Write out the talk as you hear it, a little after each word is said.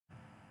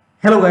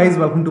Hello guys,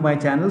 welcome to my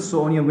channel.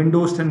 So on your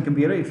Windows 10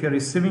 computer, if you're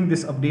receiving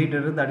this update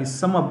error, that is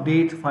some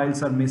update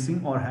files are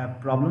missing or have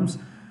problems,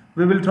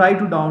 we will try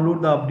to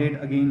download the update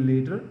again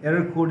later.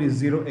 Error code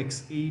is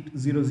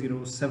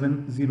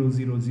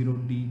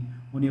 0x8007000d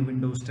on your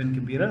Windows 10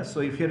 computer.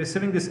 So if you're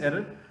receiving this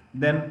error,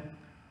 then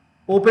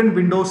open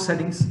Windows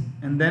settings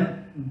and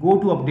then go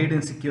to update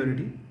and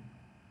security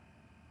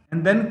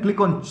and then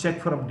click on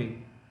check for update.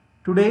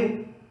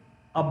 Today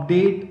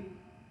update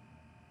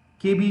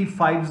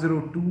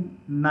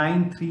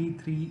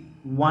KB502933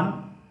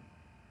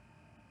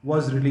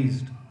 was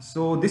released.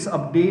 So this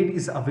update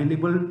is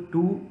available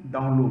to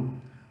download.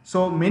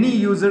 So many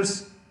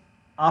users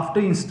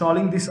after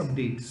installing this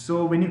update,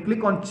 so when you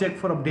click on check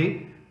for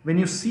update, when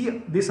you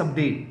see this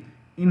update,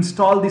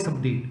 install this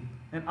update,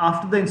 and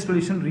after the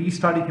installation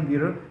restart your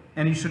computer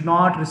and you should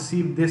not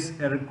receive this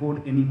error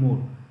code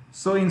anymore.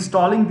 So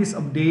installing this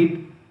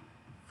update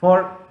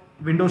for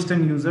Windows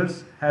 10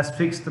 users has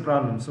fixed the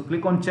problem. So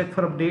click on check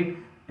for update,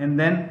 and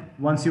then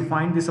once you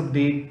find this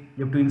update,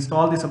 you have to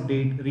install this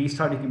update,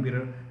 restart your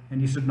computer, and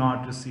you should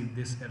not receive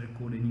this error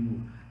code anymore.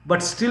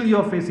 But still you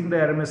are facing the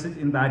error message.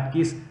 In that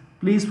case,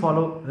 please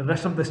follow the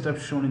rest of the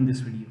steps shown in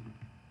this video.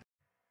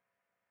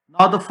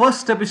 Now the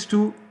first step is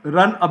to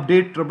run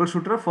update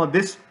troubleshooter. For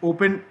this,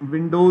 open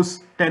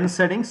Windows 10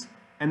 settings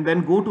and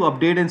then go to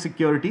update and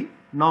security.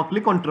 Now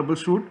click on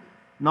troubleshoot.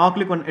 Now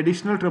click on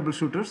additional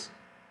troubleshooters.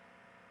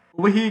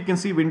 Over here you can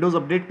see Windows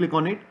Update, click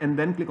on it and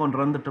then click on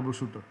Run the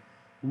Troubleshooter.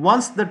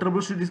 Once the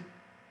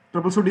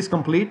troubleshoot is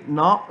complete,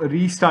 now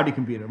restart your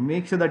computer.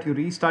 Make sure that you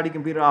restart your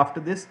computer after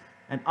this,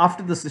 and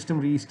after the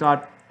system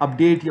restart,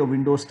 update your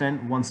Windows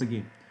 10 once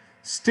again.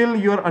 Still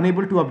you are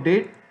unable to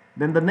update,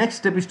 then the next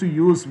step is to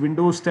use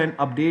Windows 10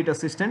 Update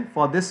Assistant.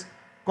 For this,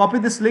 copy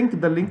this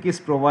link. The link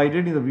is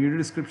provided in the video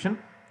description.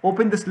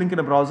 Open this link in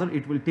a browser.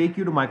 It will take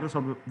you to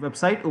Microsoft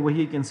website. Over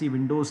here you can see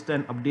Windows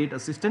 10 Update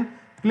Assistant.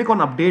 Click on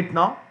Update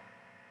now.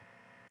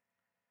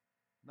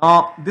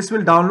 Now this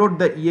will download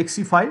the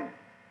exe file.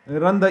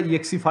 Run the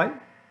exe file.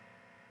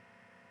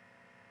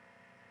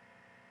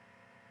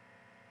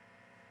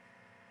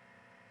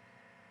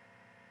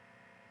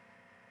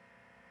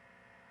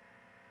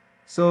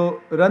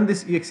 So run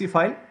this exe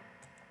file.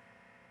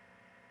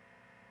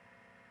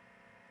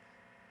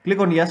 Click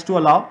on yes to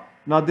allow.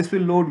 Now this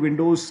will load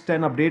Windows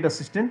 10 Update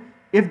Assistant.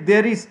 If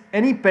there is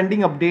any pending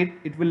update,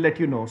 it will let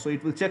you know. So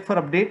it will check for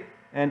update,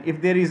 and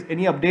if there is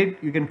any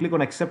update, you can click on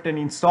accept and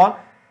install.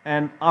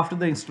 And after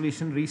the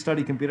installation, restart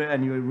your computer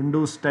and your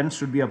Windows 10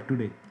 should be up to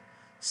date.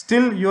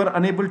 Still you are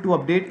unable to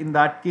update. In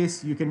that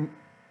case, you can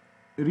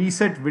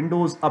reset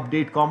Windows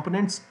Update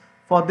components.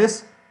 For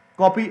this,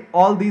 copy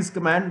all these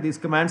commands. These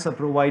commands are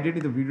provided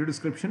in the video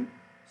description.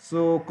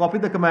 So copy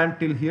the command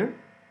till here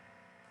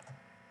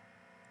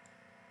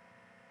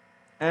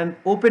and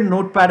open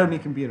Notepad on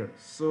your computer.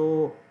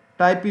 So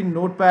type in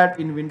Notepad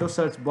in Windows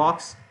search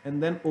box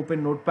and then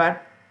open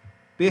Notepad.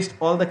 Paste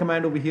all the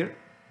command over here.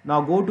 Now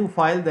go to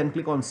file, then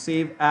click on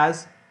save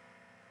as.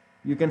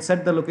 You can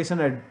set the location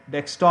at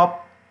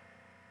desktop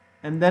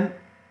and then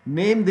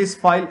name this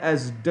file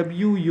as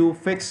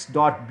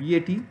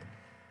wuauserv.bat,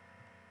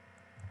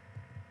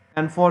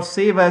 and for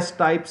save as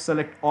type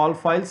select all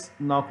files.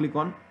 Now click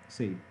on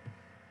save.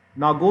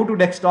 Now go to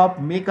desktop,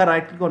 make a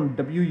right click on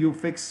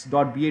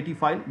wuauserv.bat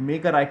file,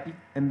 make a right click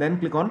and then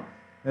click on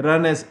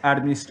run as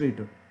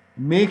administrator.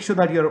 Make sure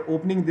that you are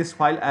opening this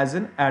file as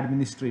an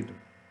administrator.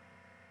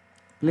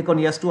 Click on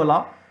yes to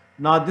allow.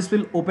 Now this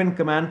will open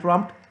command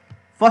prompt.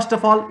 First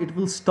of all, it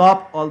will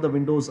stop all the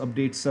Windows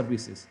Update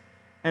services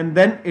and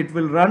then it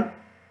will run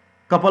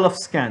couple of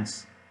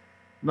scans.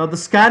 Now the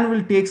scan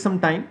will take some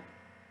time,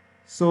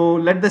 so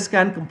let the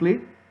scan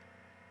complete.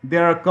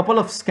 There are a couple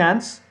of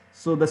scans,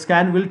 so the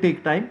scan will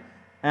take time,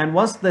 and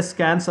once the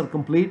scans are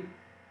complete,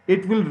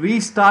 it will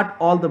restart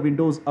all the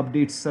Windows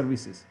Update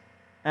services.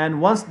 And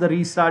once the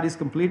restart is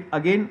complete,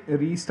 again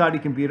restart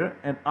your computer,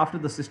 and after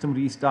the system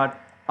restart,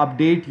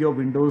 update your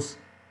Windows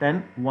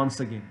 10 once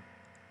again.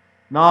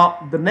 Now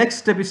the next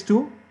step is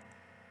to,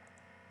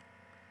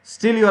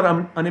 still you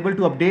are unable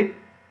to update.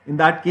 In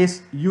that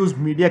case, use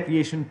media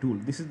creation tool.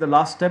 This is the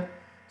last step.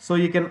 So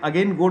you can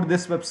again go to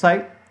this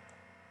website.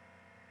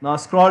 Now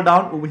scroll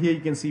down. Over here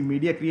you can see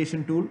media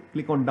creation tool.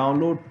 Click on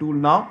download tool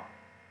now,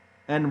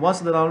 and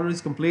once the download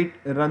is complete,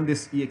 run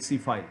this exe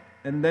file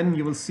and then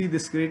you will see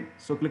this screen.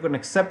 So click on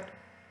accept,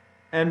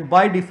 and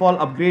by default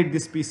upgrade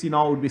this PC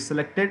now would be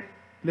selected.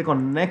 Click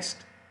on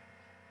next,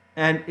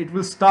 and it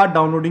will start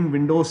downloading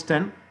Windows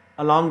 10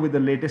 along with the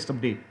latest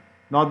update.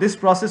 Now this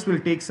process will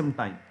take some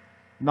time.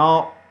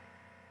 Now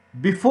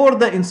before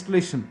the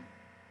installation,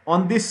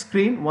 on this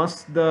screen,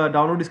 once the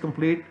download is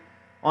complete,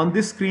 on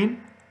this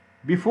screen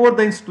before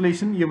the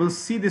installation, you will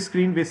see the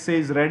screen which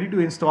says ready to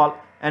install,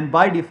 and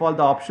by default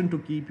the option to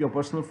keep your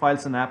personal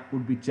files and app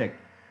would be checked.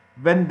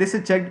 When this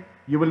is checked,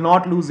 you will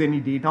not lose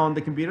any data on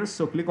the computer.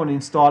 So click on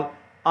install.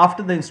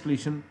 After the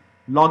installation,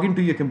 log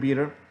into your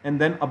computer and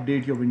then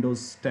update your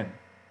Windows 10.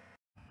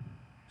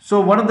 So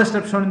one of the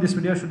steps shown in this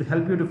video should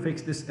help you to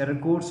fix this error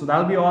code. So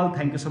that'll be all.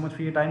 Thank you so much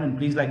for your time, and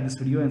please like this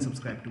video and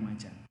subscribe to my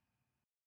channel.